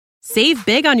Save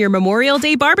big on your Memorial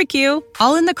Day barbecue,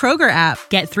 all in the Kroger app.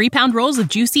 Get 3-pound rolls of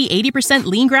juicy 80%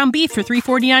 lean ground beef for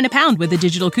 $3.49 a pound with a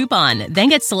digital coupon. Then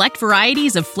get select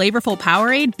varieties of flavorful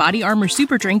Powerade, Body Armor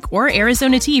Super Drink, or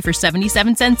Arizona tea for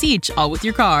 77 cents each, all with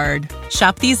your card.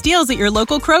 Shop these deals at your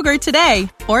local Kroger today,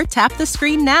 or tap the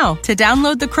screen now to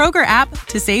download the Kroger app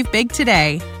to save big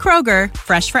today. Kroger,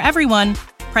 fresh for everyone.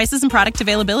 Prices and product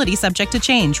availability subject to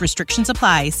change. Restrictions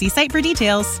apply. See site for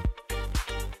details.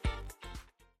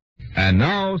 And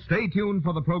now, stay tuned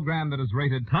for the program that is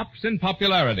rated tops in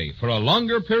popularity for a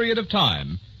longer period of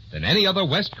time than any other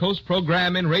West Coast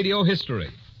program in radio history.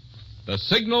 The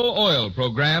Signal Oil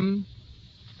program,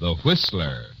 The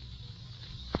Whistler.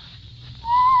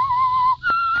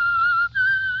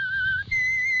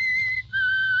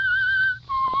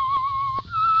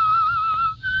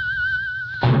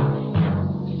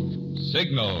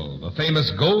 Signal, the famous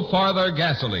Go Farther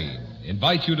gasoline,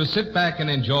 invites you to sit back and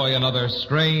enjoy another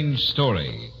strange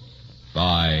story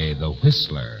by The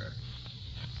Whistler.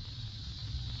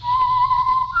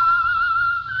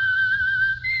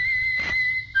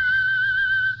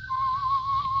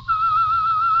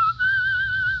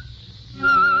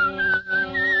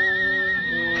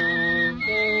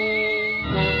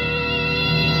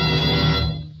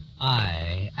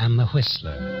 I am the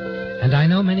Whistler, and I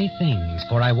know many things,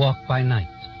 for I walk by night.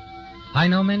 I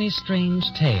know many strange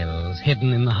tales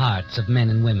hidden in the hearts of men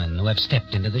and women who have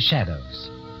stepped into the shadows.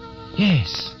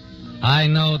 Yes, I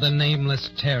know the nameless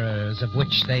terrors of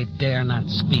which they dare not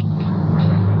speak.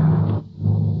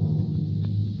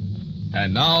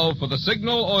 And now for the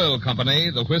Signal Oil Company,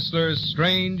 the Whistler's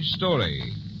strange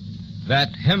story, That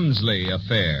Hemsley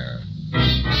Affair.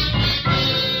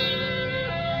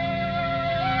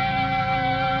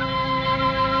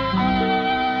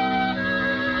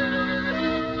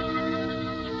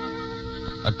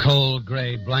 A cold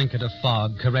gray blanket of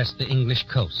fog caressed the English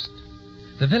coast.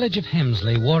 The village of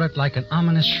Hemsley wore it like an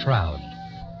ominous shroud.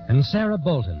 And Sarah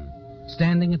Bolton,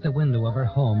 standing at the window of her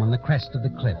home on the crest of the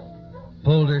cliff,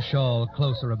 pulled her shawl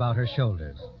closer about her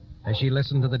shoulders as she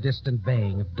listened to the distant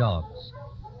baying of dogs.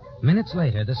 Minutes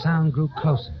later, the sound grew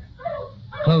closer,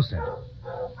 closer,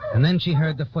 and then she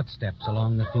heard the footsteps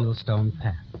along the fieldstone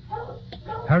path.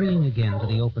 Hurrying again to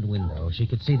the open window, she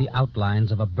could see the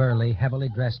outlines of a burly, heavily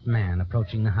dressed man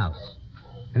approaching the house.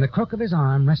 In the crook of his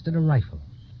arm rested a rifle.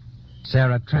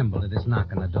 Sarah trembled at his knock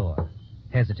on the door,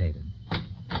 hesitated,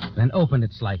 then opened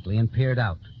it slightly and peered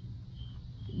out.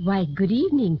 Why, good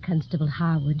evening, Constable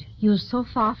Harwood. You're so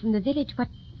far from the village.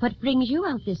 What brings you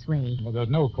out this way? Well, there's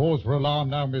no cause for alarm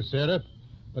now, Miss Sarah.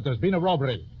 But there's been a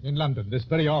robbery in London this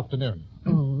very afternoon.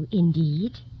 Oh,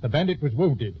 indeed? The bandit was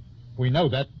wounded. We know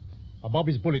that. A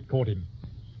Bobby's bullet caught him.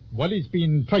 Well, he's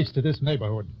been traced to this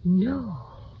neighborhood. No.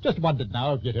 Just wondered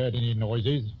now if you'd heard any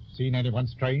noises, seen anyone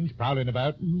strange prowling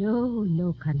about.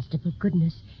 No, Constable.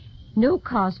 Goodness. No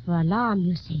cause for alarm,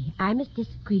 you see. I must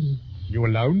disagree. You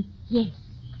alone? Yes,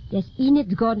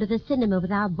 Enid's gone to the cinema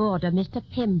with our boarder, Mr.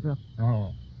 Pembroke.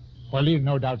 Oh. Well, he'll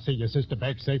no doubt see your sister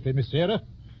back safely, Miss Sarah.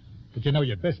 But you know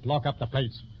you'd best lock up the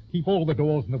place. Keep all the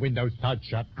doors and the windows tight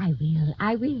shut. I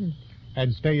will.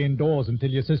 And stay indoors until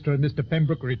your sister and Mr.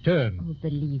 Pembroke return. Oh,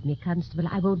 believe me, Constable,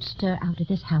 I won't stir out of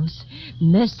this house.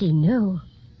 Mercy, no.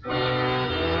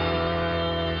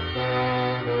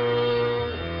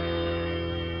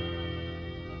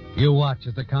 You watch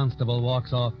as the constable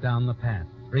walks off down the path,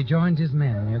 rejoins his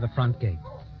men near the front gate.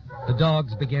 The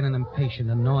dogs begin an impatient,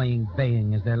 annoying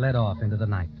baying as they're led off into the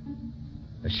night.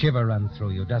 A shiver runs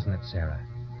through you, doesn't it, Sarah?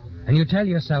 And you tell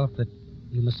yourself that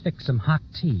you must fix some hot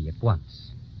tea at once.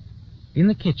 In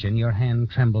the kitchen, your hand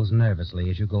trembles nervously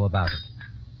as you go about it.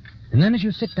 And then as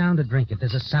you sit down to drink it,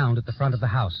 there's a sound at the front of the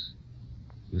house.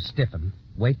 You stiffen,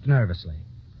 wait nervously,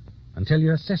 until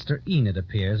your sister Enid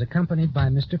appears, accompanied by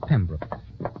Mr. Pembroke.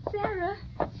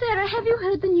 Sarah, have you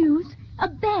heard the news? A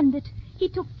bandit. He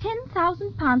took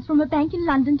 £10,000 from a bank in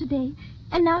London today,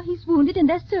 and now he's wounded and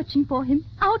they're searching for him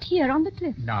out here on the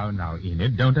cliff. Now,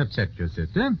 Enid, don't upset your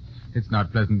sister. It's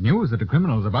not pleasant news that a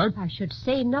criminal's about. I should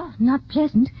say not. Not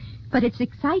pleasant, but it's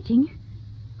exciting.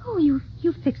 Oh, you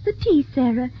fixed the tea,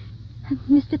 Sarah.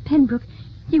 Mr. Pembroke,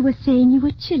 you were saying you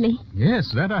were chilly.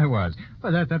 Yes, that I was.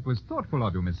 Well, that was thoughtful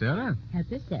of you, Miss Sarah.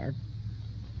 Help yourself.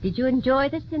 Did you enjoy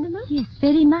the cinema? Yes,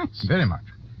 very much. Very much.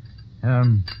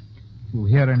 You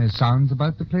hear any sounds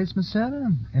about the place, Miss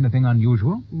Sarah? Anything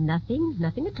unusual? Nothing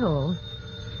at all.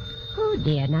 Oh,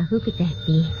 dear, now who could that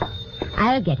be?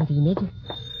 I'll get it, Enid.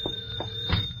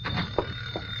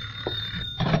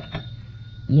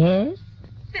 Yes?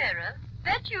 Sarah,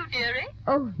 that you, dearie?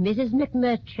 Oh, Mrs.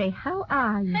 McMurtry, how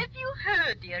are you? Have you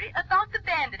heard, dearie, about the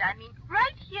bandit?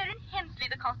 Right here in Hemsley,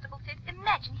 the constable said.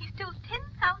 Imagine, he stole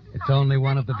 £10,000. It's only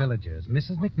one of the villagers,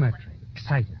 Mrs. McMurtry,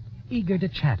 excited, eager to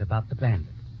chat about the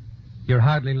bandit. You're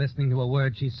hardly listening to a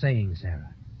word she's saying,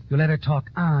 Sarah. You let her talk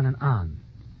on and on.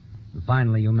 And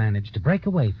finally, you manage to break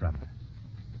away from her.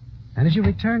 And as you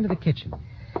return to the kitchen...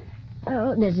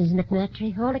 Oh, Mrs.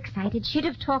 McMurtry, all excited. She'd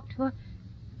have talked to her.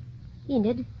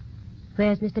 Enid,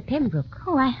 where's Mr. Pembroke?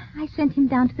 Oh, I sent him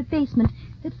down to the basement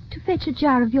to fetch a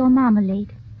jar of your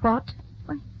marmalade. What?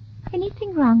 Why,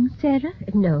 anything wrong, Sarah?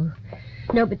 No,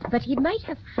 but he might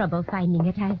have trouble finding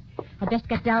it. I'd best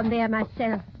get down there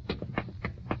myself.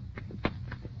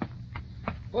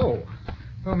 Oh,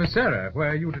 Miss Sarah,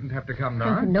 well, you didn't have to come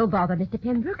down. No bother, Mr.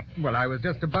 Pembroke. Well, I was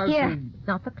just about Here, to...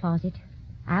 not the closet.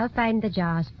 I'll find the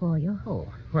jars for you. Oh,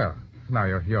 well, now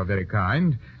you're very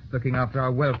kind, looking after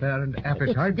our welfare and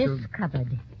appetite. It's this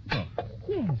cupboard. Oh.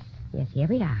 Yes, here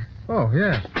we are. Oh,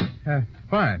 yes.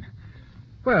 Fine.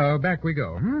 Well, back we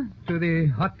go, to the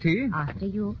hot tea. After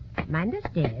you. Mind the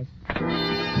stairs.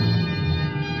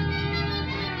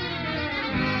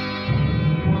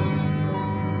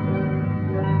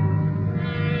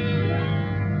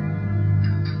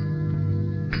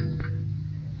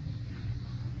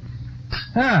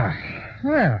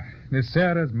 Well, Miss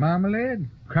Sarah's marmalade,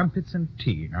 crumpets, and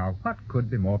tea. Now, what could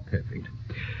be more perfect?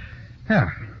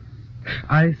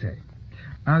 I say,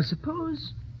 now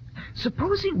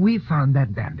supposing we found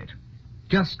that bandit.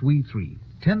 Just we three.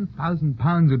 10,000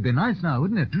 pounds would be nice now,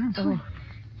 wouldn't it? Oh,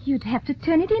 you'd have to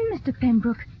turn it in, Mr.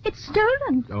 Pembroke. It's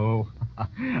stolen. Oh,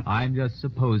 I'm just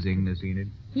supposing, Miss Enid.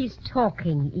 He's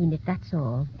talking, Enid, that's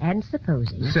all. And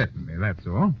supposing. Certainly, that's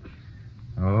all.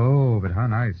 Oh, but how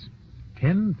nice.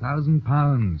 10,000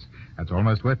 pounds. That's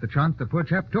almost worth the chance the poor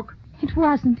chap took. It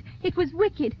wasn't. It was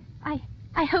wicked. I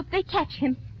hope they catch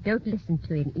him. Don't listen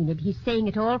to him, Enid. He's saying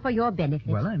it all for your benefit.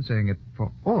 Well, I'm saying it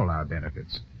for all our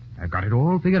benefits. I've got it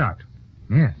all figured out.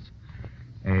 Yes.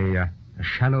 A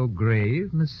shallow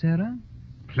grave, Miss Sarah.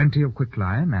 Plenty of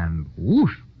quicklime and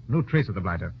whoosh, no trace of the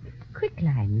blighter.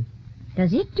 Quicklime?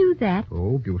 Does it do that?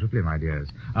 Oh, beautifully, my dears.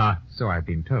 So I've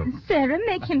been told. Sarah,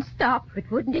 make him stop.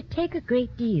 But wouldn't it take a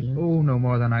great deal? Oh, no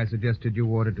more than I suggested you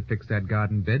ordered to fix that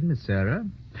garden bed, Miss Sarah.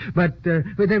 But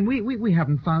then we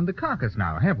haven't found the carcass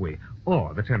now, have we?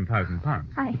 Or the 10,000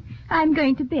 pounds. I'm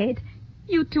going to bed.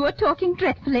 You two are talking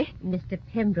dreadfully. Mr.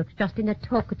 Pembroke's just in a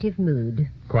talkative mood.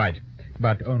 Quite.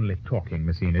 But only talking,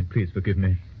 Miss Enid. Please forgive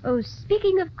me. Oh,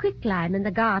 speaking of quicklime in the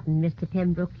garden, Mr.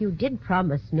 Pembroke, you did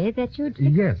promise me that you'd...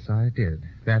 Yes, I did.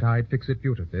 That I'd fix it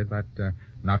beautifully, but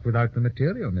not without the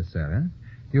material, Miss Sarah.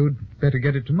 You'd better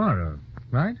get it tomorrow,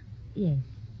 right? Yes.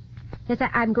 Yes,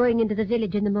 I'm going into the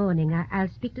village in the morning. I'll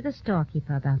speak to the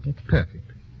storekeeper about it.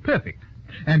 Perfect.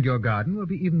 And your garden will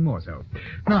be even more so.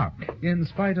 Now, in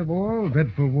spite of all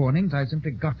dreadful warnings, I've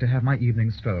simply got to have my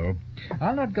evening stroll.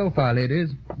 I'll not go far,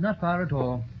 ladies. Not far at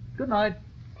all. Good night.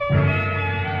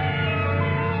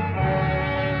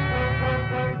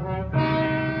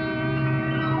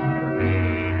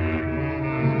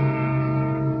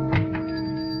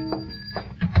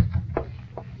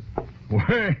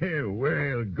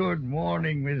 Well, good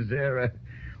morning, Miss Sarah.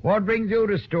 What brings you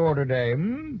to store today,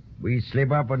 We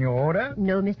slip up on your order?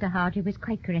 No, Mr. Hardy was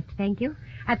quite correct, thank you.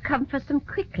 I've come for some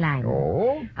quicklime.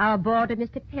 Oh? Our boarder,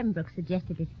 Mr. Pembroke,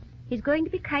 suggested it. He's going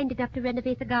to be kind enough to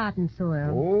renovate the garden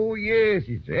soil. Oh, yes,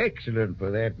 it's excellent for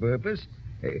that purpose.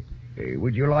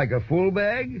 Would you like a full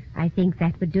bag? I think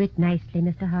that would do it nicely,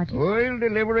 Mr. Hardy. We'll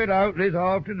deliver it out this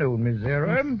afternoon, Miss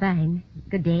Sarah. That's fine.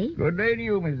 Good day. Good day to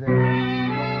you, Miss Sarah.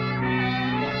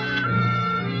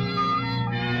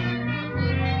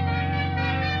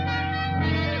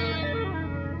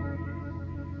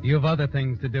 You've other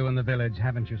things to do in the village,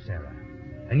 haven't you, Sarah?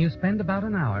 And you spend about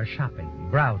an hour shopping,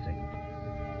 browsing.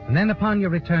 And then upon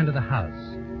your return to the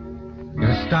house,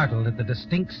 you're startled at the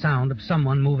distinct sound of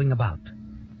someone moving about.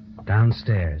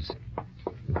 Downstairs,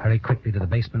 you hurry quickly to the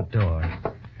basement door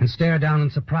and stare down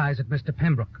in surprise at Mr.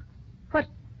 Pembroke.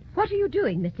 What are you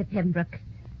doing, Mr. Pembroke?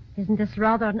 Isn't this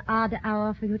rather an odd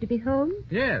hour for you to be home?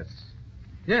 Yes,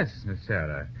 Miss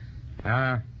Sarah.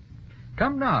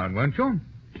 Come down, won't you?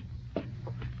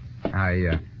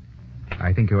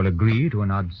 I think you'll agree to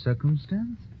an odd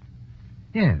circumstance.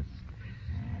 Yes.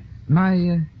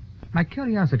 My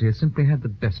curiosity has simply had the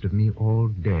best of me all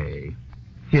day.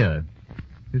 Here,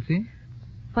 you see?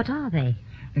 What are they?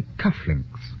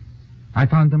 Cufflinks. I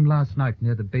found them last night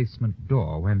near the basement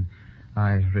door when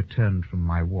I returned from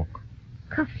my walk.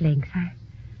 Cufflinks?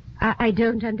 I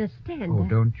don't understand. Oh,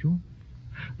 don't you?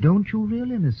 Don't you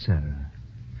really, Miss Sarah?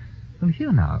 Well,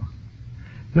 here now.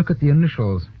 Look at the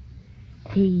initials.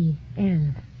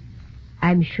 C.L.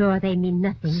 I'm sure they mean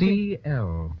nothing.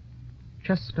 C.L.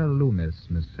 Chester Loomis,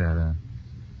 Miss Sarah.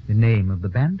 The name of the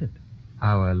bandit.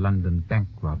 Our London bank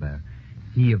robber.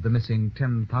 He of the missing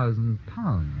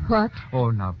 £10,000. What?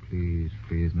 Oh, now, please,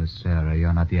 Miss Sarah.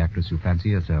 You're not the actress you fancy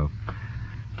yourself.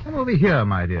 Come over here,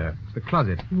 my dear. It's the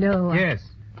closet. No. Yes.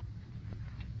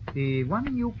 The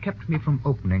one you kept me from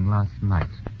opening last night.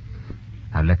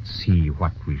 Now, let's see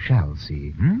what we shall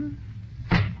see,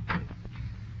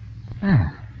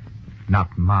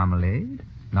 Not marmalade,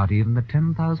 not even the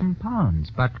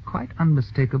 £10,000, but quite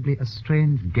unmistakably a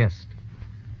strange guest.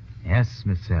 Yes,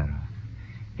 Miss Sarah.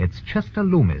 It's Chester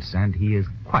Loomis, and he is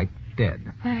quite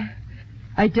dead.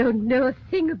 I don't know a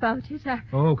thing about it.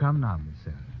 Oh, come now, Miss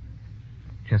Sarah.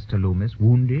 Chester Loomis,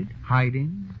 wounded,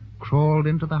 hiding, crawled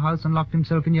into the house and locked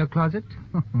himself in your closet?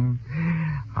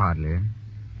 Hardly.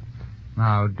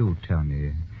 Now, do tell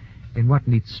me, in what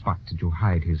neat spot did you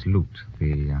hide his loot,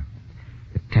 the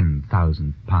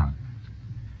 £10,000?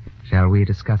 Shall we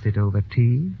discuss it over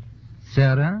tea,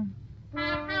 Sarah?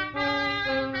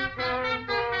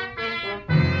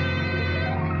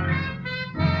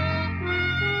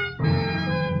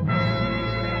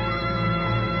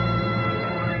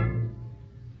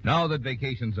 Now that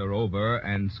vacations are over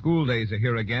and school days are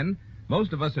here again,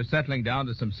 most of us are settling down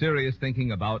to some serious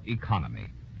thinking about economy.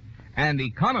 And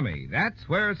economy, that's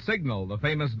where Signal, the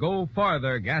famous Go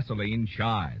Farther gasoline,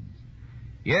 shines.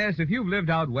 Yes, if you've lived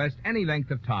out west any length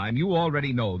of time, you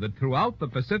already know that throughout the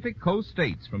Pacific Coast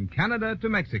states, from Canada to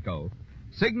Mexico,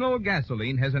 Signal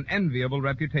gasoline has an enviable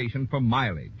reputation for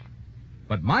mileage.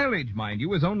 But mileage, mind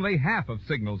you, is only half of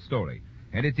Signal's story,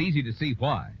 and it's easy to see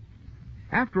why.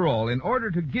 After all, in order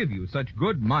to give you such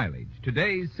good mileage,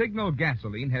 today's Signal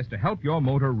gasoline has to help your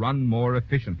motor run more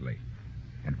efficiently.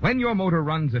 And when your motor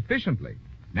runs efficiently,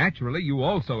 naturally you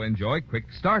also enjoy quick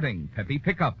starting, peppy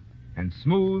pickup, and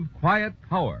smooth, quiet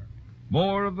power.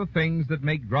 More of the things that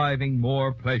make driving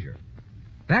more pleasure.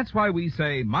 That's why we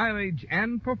say mileage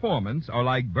and performance are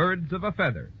like birds of a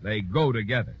feather. They go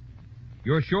together.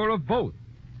 You're sure of both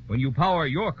when you power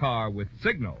your car with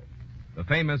Signal, the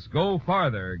famous Go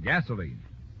Farther gasoline.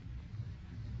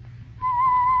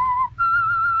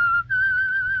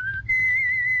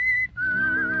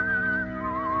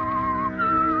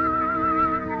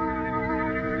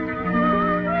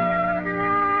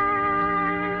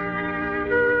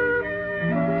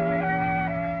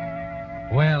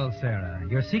 Well, Sarah,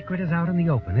 your secret is out in the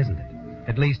open, isn't it?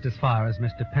 At least as far as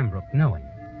Mr. Pembroke knowing.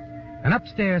 And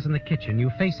upstairs in the kitchen, you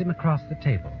face him across the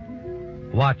table.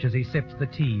 Watch as he sips the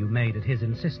tea you made at his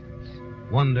insistence.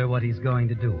 Wonder what he's going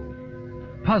to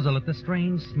do. Puzzle at the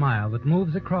strange smile that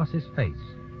moves across his face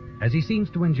as he seems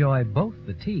to enjoy both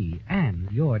the tea and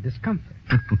your discomfort.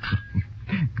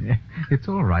 It's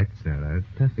all right, Sarah. It's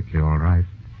perfectly all right.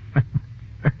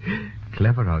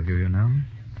 Clever of you, you know.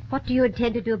 What do you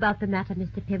intend to do about the matter,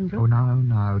 Mr. Pembroke? Oh,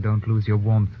 now, don't lose your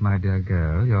warmth, my dear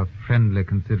girl, your friendly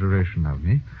consideration of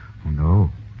me. Oh,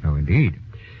 no, indeed.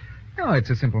 No, it's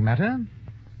a simple matter.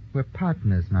 We're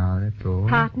partners now, that's all.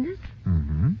 Partners?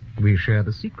 Mm-hmm. We share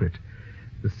the secret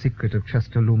of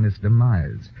Chester Loomis'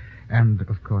 demise, and,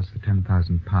 of course, the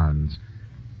 £10,000.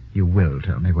 You will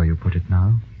tell me where you put it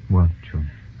now, won't you?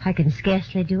 I can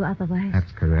scarcely do otherwise.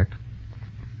 That's correct.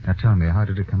 Now tell me, how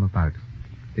did it come about?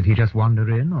 Did he just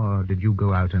wander in, or did you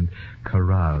go out and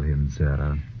corral him,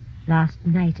 Sarah? Last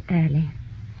night, early,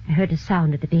 I heard a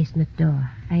sound at the basement door.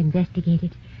 I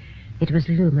investigated. It was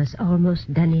Loomis,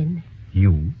 almost done in.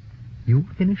 You? You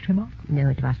finished him off? No,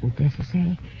 it wasn't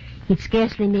necessary. He'd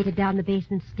scarcely made it down the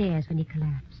basement stairs when he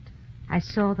collapsed. I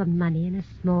saw the money in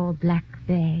a small black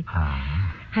bag.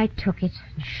 Ah. I took it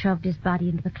and shoved his body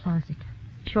into the closet.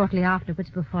 Shortly afterwards,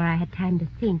 before I had time to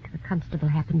think, the constable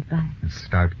happened by. A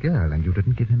stout girl, and you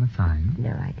didn't give him a sign?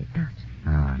 No, I did not.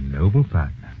 Ah, noble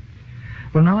partner.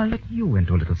 Well, now I'll let you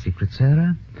into a little secret,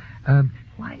 Sarah.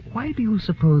 Why do you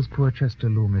suppose poor Chester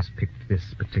Loomis picked this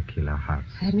particular house?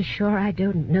 I'm sure I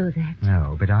don't know that.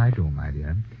 No, but I do, my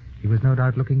dear. He was no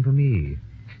doubt looking for me.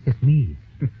 Yes, me.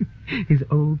 His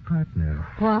old partner.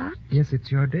 What? Yes,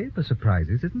 it's your day for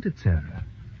surprises, isn't it, Sarah?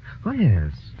 Oh,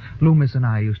 yes. Loomis and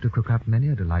I used to cook up many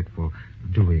a delightful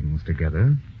doings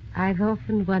together. I've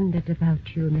often wondered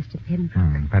about you, Mr.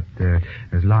 Pembroke. But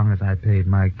as long as I paid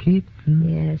my keep...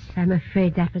 Yes, I'm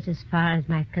afraid that was as far as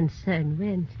my concern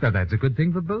went. Well, that's a good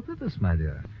thing for both of us, my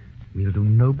dear. We'll do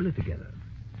nobly together.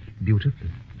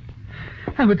 Beautifully.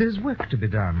 But there's work to be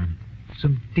done.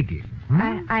 Some digging.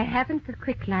 I haven't the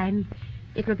quicklime.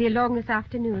 It will be along this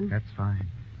afternoon. That's fine.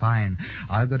 Fine.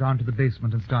 I'll go down to the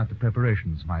basement and start the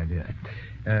preparations, my dear.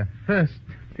 First,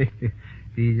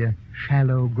 the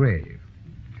shallow grave.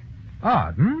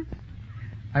 Odd,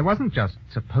 I wasn't just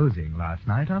supposing last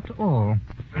night, after all.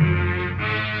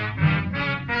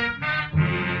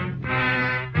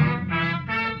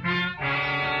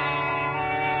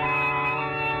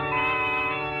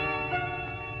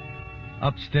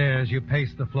 Upstairs, you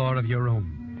pace the floor of your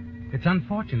room. It's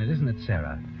unfortunate, isn't it,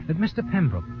 Sarah, that Mr.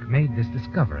 Pembroke made this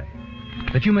discovery,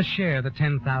 that you must share the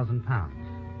 10,000 pounds.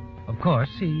 Of course,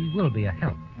 he will be a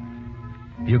help.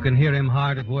 You can hear him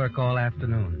hard at work all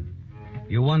afternoon.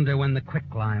 You wonder when the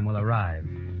quicklime will arrive.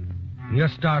 You're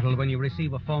startled when you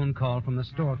receive a phone call from the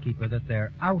storekeeper that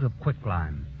they're out of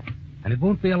quicklime, and it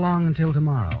won't be long until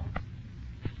tomorrow.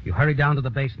 You hurry down to the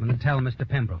basement and tell Mr.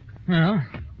 Pembroke. Well,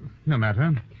 no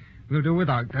matter. We'll do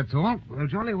without, that's all. We'll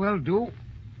jolly well do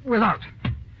without.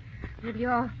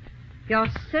 Well, you're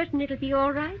certain it'll be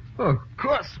all right? Oh, of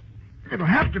course. It'll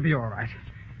have to be all right.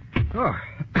 Oh,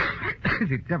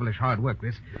 it's devilish hard work,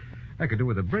 this. I could do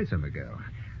with a bracer, Miguel.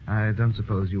 I don't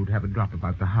suppose you'd have a drop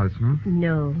about the house, hmm?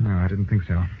 No. No, I didn't think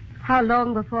so. How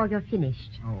long before you're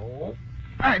finished? Oh,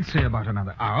 I'd say about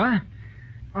another hour.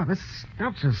 Oh, this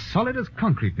stuff's as solid as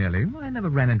concrete, nearly. I never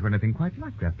ran into anything quite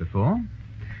like that before.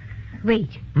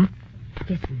 Wait. Hmm?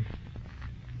 Listen.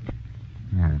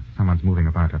 Yeah, someone's moving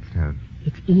about upstairs.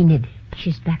 It's Enid.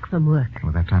 She's back from work.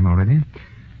 Oh, that time already?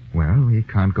 Well, we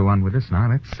can't go on with this now,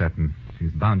 that's certain.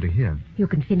 She's bound to hear. You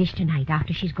can finish tonight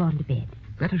after she's gone to bed.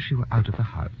 Better she were out of the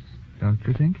house, don't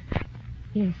you think?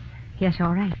 Yes,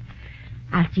 all right.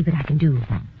 I'll see what I can do.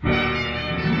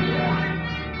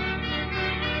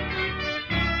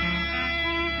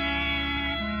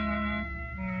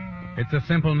 It's a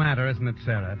simple matter, isn't it,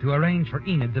 Sarah, to arrange for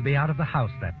Enid to be out of the house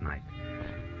that night.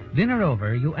 Dinner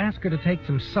over, you ask her to take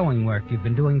some sewing work you've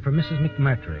been doing for Mrs.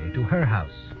 McMurtry to her house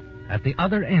at the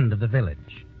other end of the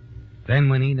village. Then,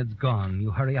 when Enid's gone, you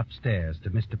hurry upstairs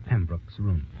to Mr. Pembroke's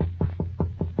room.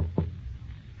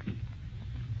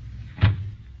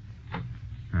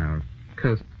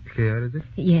 Coast clear, is it?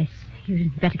 Yes,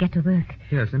 you'd better get to work.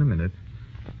 Yes, in a minute.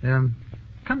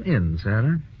 Come in,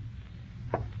 Sarah.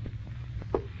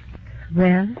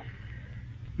 Well?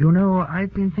 You know,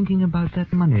 I've been thinking about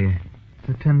that money,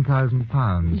 the 10,000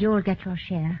 pounds. You'll get your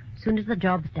share, as soon as the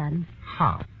job's done.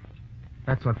 Half.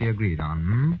 That's what we agreed on,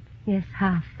 hmm? Yes,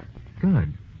 half.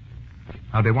 Good.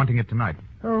 I'll be wanting it tonight.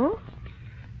 Oh?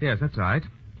 Yes, that's right.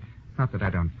 Not that I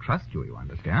don't trust you, you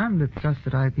understand. It's just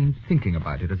that I've been thinking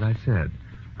about it, as I said.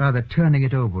 Rather turning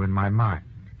it over in my mind.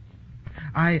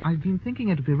 I've been thinking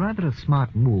it'd be rather a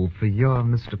smart move for you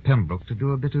and Mr. Pembroke to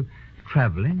do a bit of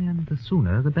traveling, and the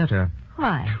sooner the better.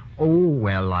 Why? Oh,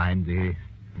 well, I'm the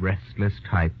restless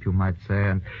type, you might say,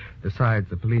 and besides,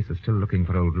 the police are still looking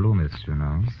for old Loomis, you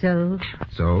know.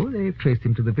 So they've traced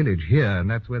him to the village here, and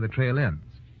that's where the trail ends.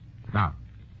 Now,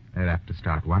 they'll have to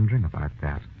start wondering about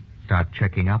that. Start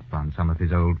checking up on some of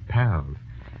his old pals.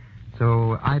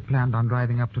 So I planned on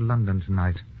driving up to London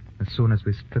tonight, as soon as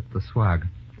we split the swag.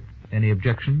 Any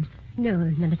objections? No,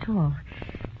 none at all.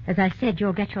 As I said,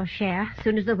 you'll get your share as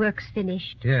soon as the work's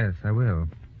finished. Yes, I will.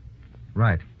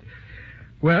 Right.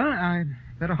 Well, I'd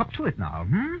better hop to it now,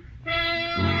 hmm?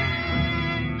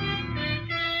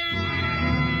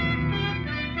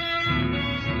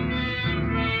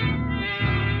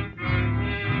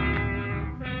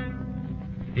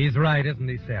 He's right, isn't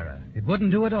he, Sarah? It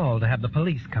wouldn't do at all to have the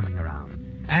police coming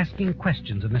around, asking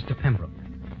questions of Mr. Pembroke.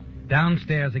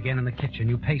 Downstairs again in the kitchen,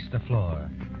 you pace the floor,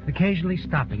 occasionally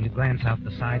stopping to glance out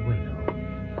the side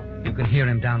window. You can hear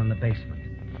him down in the basement,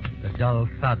 the dull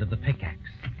thud of the pickaxe.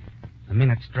 The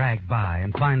minutes drag by,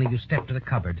 and finally you step to the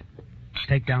cupboard,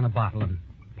 take down a bottle, and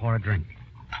pour a drink.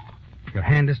 Your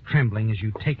hand is trembling as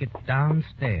you take it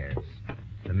downstairs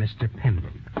to Mr.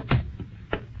 Pembroke.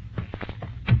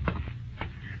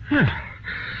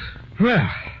 Well,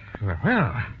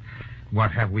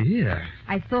 what have we here?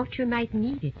 I thought you might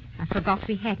need it. I forgot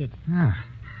we had it.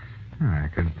 I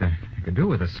could do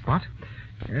with a spot.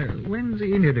 When's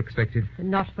Enid expected?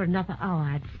 Not for another hour,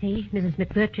 I'd say. Mrs.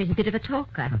 McMurtry's a bit of a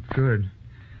talker. That's good.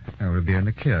 We'll be in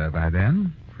the cure by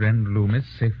then. Friend Loomis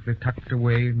safely tucked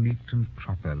away, neat and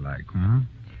proper like, huh?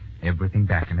 Everything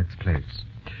back in its place.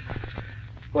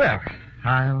 Well,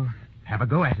 I'll have a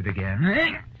go at it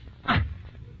again.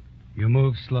 You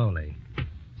move slowly,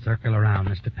 circle around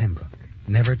Mr. Pembroke,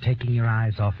 never taking your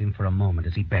eyes off him for a moment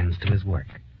as he bends to his work.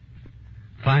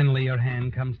 Finally, your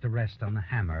hand comes to rest on the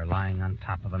hammer lying on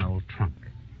top of an old trunk.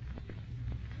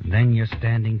 And then you're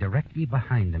standing directly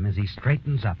behind him as he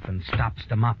straightens up and stops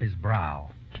to mop his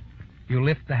brow. You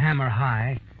lift the hammer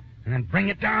high and then bring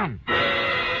it down.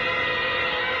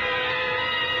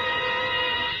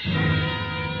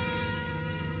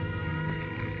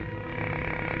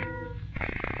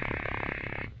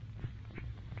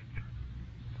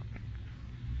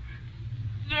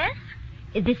 Yes?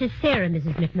 This is Sarah,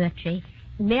 Mrs. McMurtry.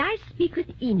 May I speak with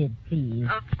Enid, please?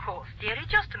 Of course, dearie.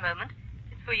 Just a moment.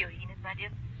 It's for you, Enid, my dear.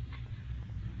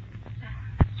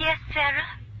 Yes, Sarah?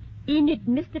 Enid,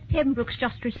 Mr. Pembroke's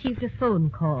just received a phone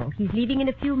call. He's leaving in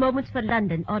a few moments for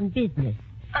London on business.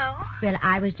 Oh? Well,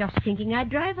 I was just thinking I'd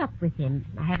drive up with him.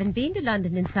 I haven't been to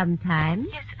London in some time.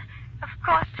 Yes, of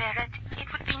course, Sarah. It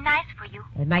would be nice for you.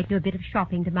 I might do a bit of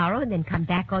shopping tomorrow and then come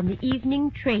back on the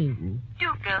evening train.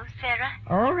 Do go, Sarah.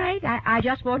 All right. I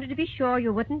just wanted to be sure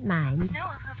you wouldn't mind. No,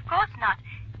 of course not.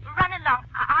 Run along.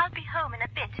 I'll be home in a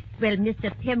bit. Well,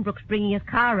 Mr. Pembroke's bringing his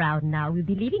car round now. We'll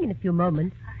be leaving in a few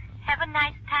moments. Have a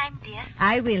nice time, dear.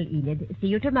 I will, Enid. See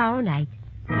you tomorrow night.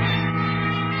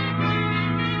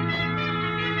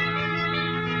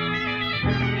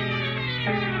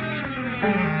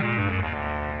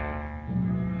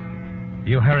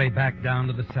 You hurry back down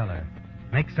to the cellar.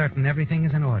 Make certain everything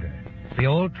is in order. The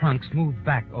old trunks move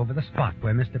back over the spot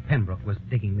where Mr. Pembroke was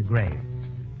digging the grave.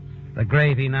 The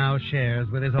grave he now shares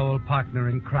with his old partner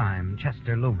in crime,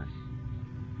 Chester Loomis.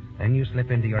 Then you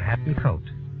slip into your hat and coat.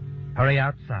 Hurry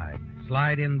outside.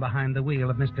 Slide in behind the wheel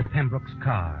of Mr. Pembroke's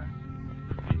car.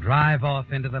 And drive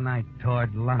off into the night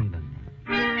toward London.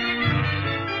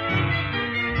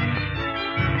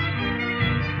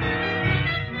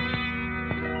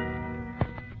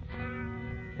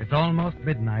 It's almost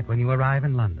midnight when you arrive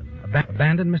in London.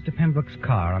 Abandon Mr. Pembroke's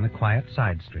car on a quiet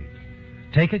side street.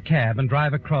 Take a cab and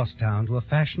drive across town to a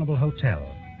fashionable hotel,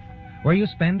 where you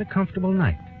spend a comfortable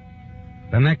night.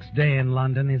 The next day in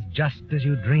London is just as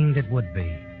you dreamed it would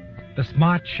be. The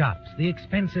smart shops, the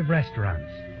expensive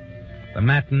restaurants, the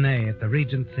matinee at the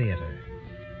Regent Theater.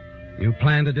 You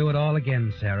plan to do it all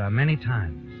again, Sarah, many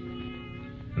times.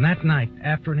 And that night,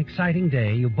 after an exciting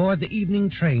day, you board the evening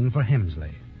train for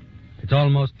Hemsley. It's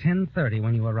almost 10:30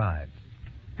 when you arrive.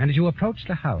 And as you approach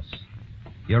the house,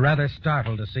 you're rather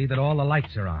startled to see that all the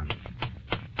lights are on.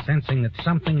 Sensing that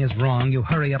something is wrong, you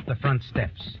hurry up the front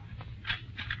steps.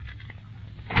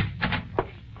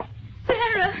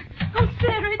 Sarah! Oh,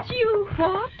 Sarah, it's you.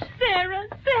 What? Sarah!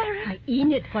 Why,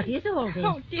 Enid, what is all this?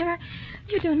 Oh, dear,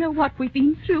 you don't know what we've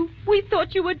been through. We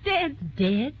thought you were dead.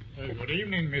 Dead? Good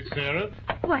evening, Miss Sarah.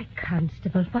 Why,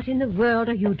 Constable, what in the world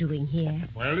are you doing here?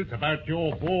 Well, it's about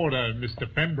your boarder,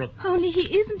 Mr. Pembroke. Only he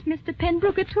isn't Mr.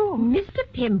 Pembroke at all. Mr.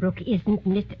 Pembroke isn't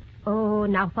Mr... Oh,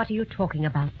 now, what are you talking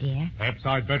about, dear? Perhaps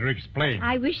I'd better explain.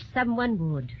 I wish someone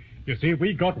would. You see,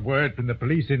 we got word from the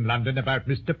police in London about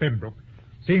Mr. Pembroke.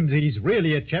 Seems he's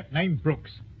really a chap named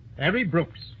Brooks. Harry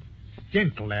Brooks.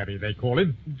 Gentle Harry, they call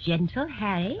him. Gentle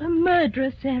Harry? A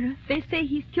murderer, Sarah. They say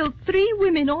he's killed 3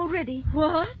 women already.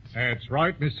 What? That's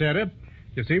right, Miss Sarah.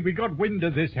 You see, we got wind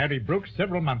of this Harry Brooks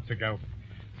several months ago.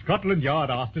 Scotland Yard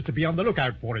asked us to be on the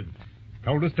lookout for him.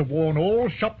 Told us to warn all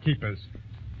shopkeepers.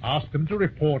 Asked them to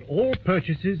report all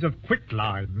purchases of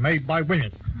quicklime made by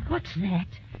women. What's that?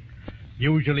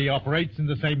 Usually operates in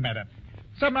the same manner.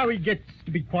 Somehow he gets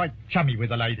to be quite chummy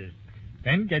with a lady.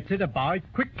 Then gets her to buy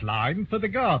quicklime for the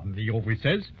garden, he always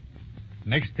says.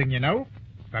 Next thing you know,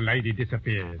 the lady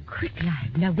disappears.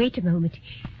 Quicklime. Now, wait a moment.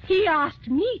 He asked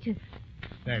me to...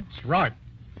 That's right.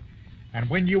 And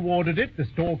when you ordered it, the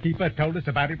storekeeper told us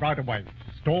about it right away.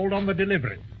 Stalled on the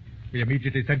delivery. We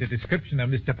immediately sent a description of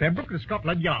Mr. Pembroke to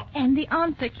Scotland Yard. And the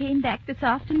answer came back this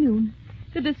afternoon.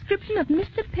 The description of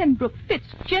Mr. Pembroke fits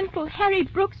Gentle Harry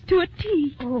Brooks to a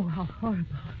T. Oh, how horrible.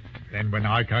 Then when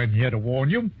I came here to warn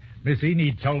you, Miss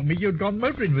Enid told me you'd gone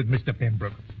motoring with Mr.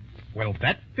 Pembroke. Well,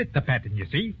 that fit the pattern, you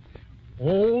see.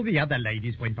 All the other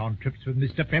ladies went on trips with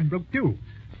Mr. Pembroke, too.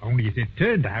 Only as it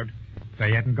turned out,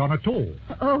 they hadn't gone at all.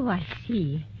 Oh, I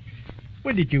see.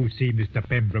 When did you see Mr.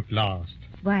 Pembroke last?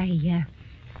 Why,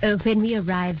 when we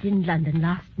arrived in London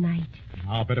last night.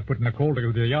 I'll better put in a call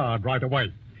to the yard right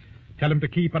away. Tell him to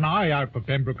keep an eye out for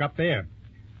Pembroke up there.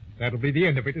 That'll be the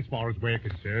end of it as far as we're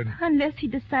concerned. Unless he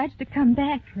decides to come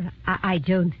back. I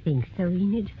don't think so,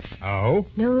 Enid. Oh?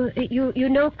 No, you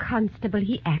know, Constable,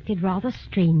 he acted rather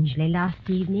strangely last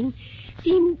evening.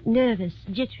 Seemed nervous,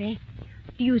 jittery.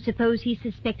 Do you suppose he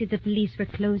suspected the police were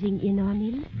closing in on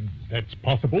him? That's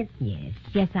possible.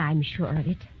 Yes, I'm sure of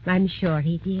it. I'm sure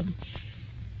he did.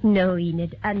 No,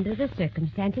 Enid, under the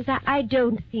circumstances, I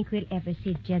don't think we'll ever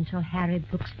see Gentle Harry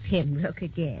Brooks Pembroke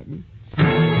again.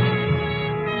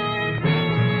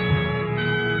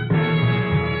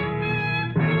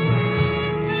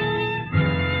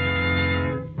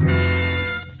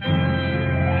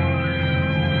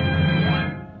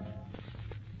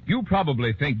 You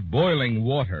probably think boiling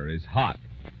water is hot.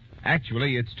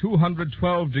 Actually, it's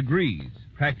 212 degrees,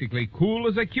 practically cool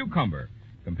as a cucumber,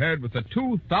 compared with the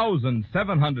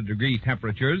 2,700-degree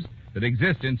temperatures that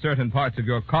exist in certain parts of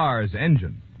your car's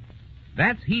engine.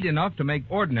 That's heat enough to make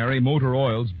ordinary motor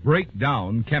oils break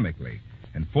down chemically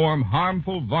and form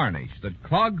harmful varnish that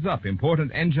clogs up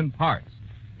important engine parts,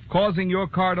 causing your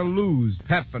car to lose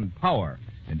pep and power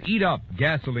and eat up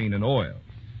gasoline and oil.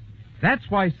 That's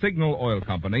why Signal Oil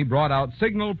Company brought out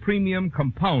Signal Premium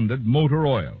Compounded Motor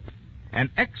Oil, an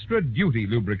extra-duty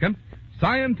lubricant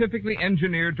scientifically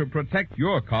engineered to protect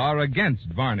your car against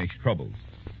varnish troubles.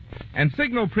 And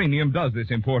Signal Premium does this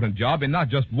important job in not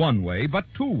just one way, but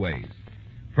two ways.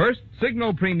 First,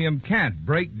 Signal Premium can't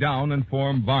break down and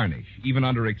form varnish, even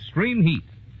under extreme heat.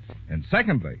 And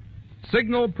secondly,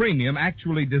 Signal Premium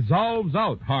actually dissolves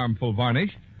out harmful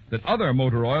varnish that other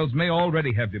motor oils may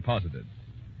already have deposited.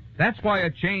 That's why a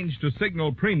change to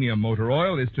Signal Premium Motor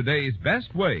Oil is today's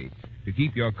best way to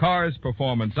keep your car's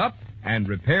performance up and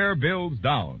repair bills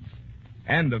down.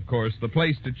 And, of course, the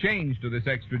place to change to this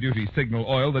extra-duty Signal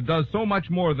oil that does so much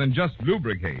more than just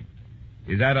lubricate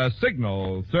is at a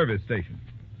Signal service station.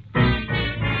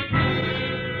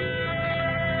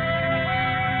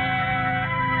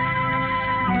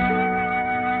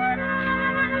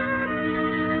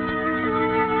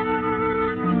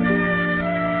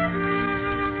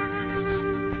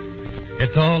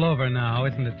 It's all over now,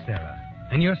 isn't it, Sarah?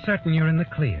 And you're certain you're in the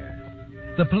clear.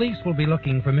 The police will be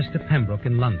looking for Mr. Pembroke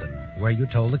in London, where you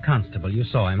told the constable you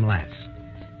saw him last.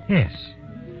 Yes.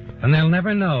 And they'll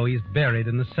never know he's buried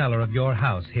in the cellar of your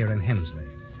house here in Hemsley.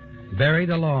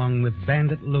 Buried along with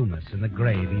Bandit Loomis in the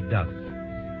grave he dug.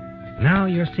 Now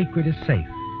your secret is safe.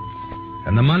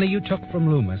 And the money you took from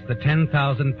Loomis, the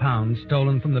 £10,000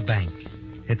 stolen from the bank,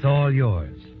 it's all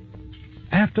yours.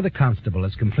 After the constable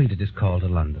has completed his call to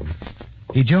London,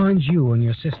 he joins you and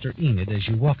your sister Enid as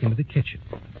you walk into the kitchen.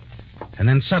 And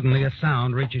then suddenly a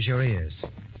sound reaches your ears.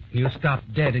 You stop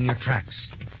dead in your tracks.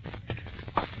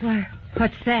 Why,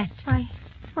 what's that? Why,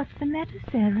 what's the matter,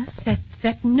 Sarah?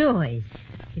 That noise.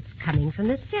 It's coming from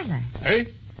the cellar.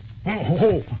 Hey?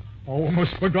 Oh,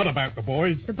 almost forgot about the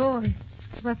boys. The boy?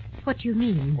 What do you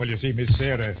mean? Well, you see, Miss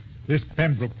Sarah, this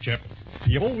Pembroke chap,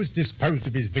 he always disposed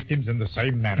of his victims in the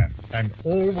same manner, and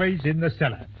always in the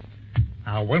cellar.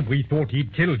 Now, when we thought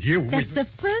he'd killed you... That's the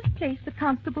first place the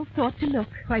constable thought to look.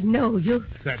 Why, no, you...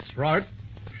 That's right.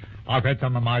 I've had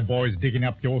some of my boys digging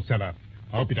up your cellar.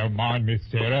 I hope you don't mind, Miss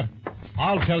Sarah.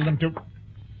 I'll tell them to...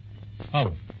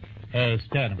 Oh,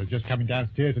 Stanner was just coming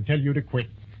downstairs to tell you to quit.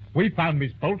 We found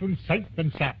Miss Bolton safe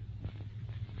and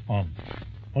sound.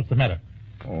 What's the matter?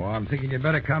 Oh, I'm thinking you'd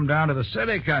better come down to the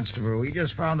city, Constable. We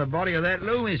just found the body of that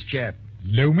Loomis chap.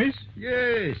 Loomis?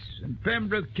 Yes, and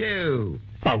Pembroke, too.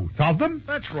 Both of them?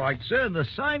 That's right, sir, in the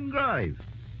same grave.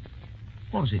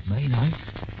 What does it mean, eh?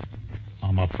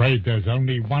 I'm afraid there's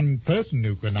only one person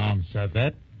who can answer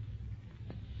that.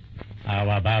 How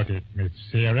about it, Miss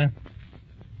Sarah?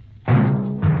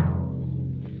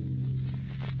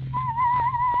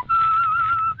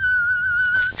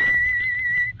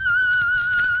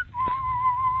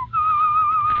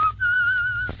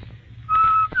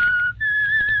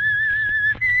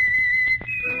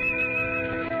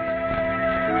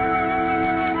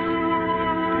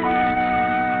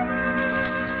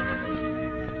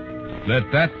 Let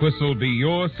that whistle be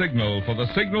your signal for the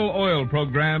Signal Oil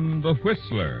program, The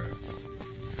Whistler.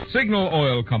 Signal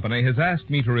Oil Company has asked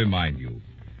me to remind you,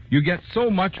 you get so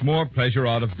much more pleasure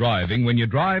out of driving when you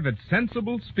drive at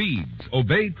sensible speeds,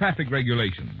 obey traffic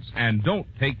regulations, and don't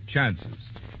take chances.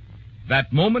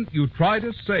 That moment you try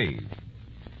to save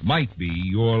might be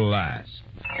your last.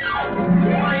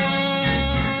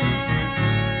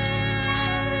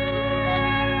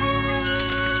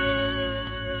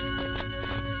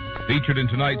 Featured in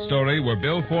tonight's story were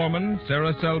Bill Foreman,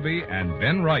 Sarah Selby, and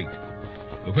Ben Wright.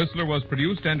 The Whistler was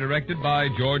produced and directed by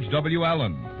George W.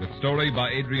 Allen, with story by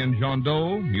Adrian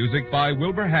Jondeau, music by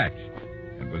Wilbur Hatch,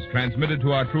 and was transmitted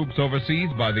to our troops overseas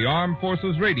by the Armed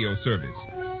Forces Radio Service.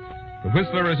 The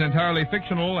Whistler is entirely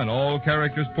fictional, and all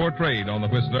characters portrayed on The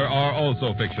Whistler are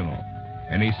also fictional.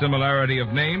 Any similarity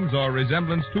of names or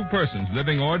resemblance to persons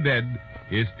living or dead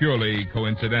is purely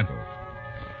coincidental.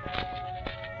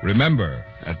 Remember,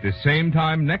 at this same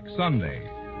time next Sunday,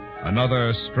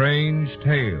 another strange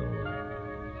tale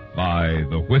by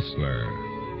The Whistler.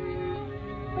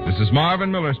 This is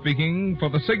Marvin Miller speaking for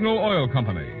the Signal Oil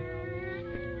Company.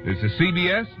 This is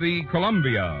CBS, the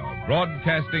Columbia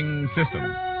Broadcasting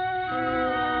System.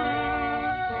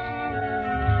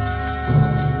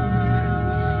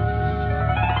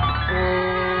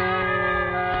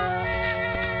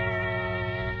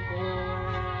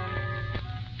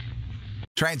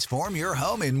 Transform your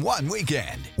home in one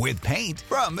weekend with paint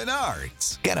from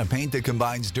Menards. Get a paint that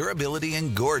combines durability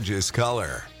and gorgeous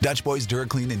color. Dutch Boys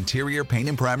DuraClean Interior Paint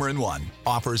and Primer in One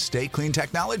offers Stay Clean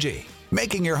technology,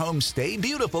 making your home stay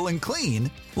beautiful and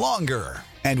clean longer.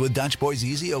 And with Dutch Boy's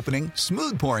easy opening,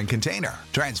 smooth pouring container,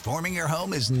 transforming your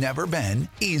home has never been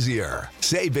easier.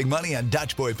 Save big money on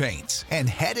Dutch Boy paints and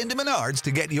head into Menards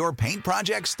to get your paint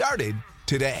project started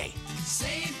today.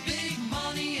 Save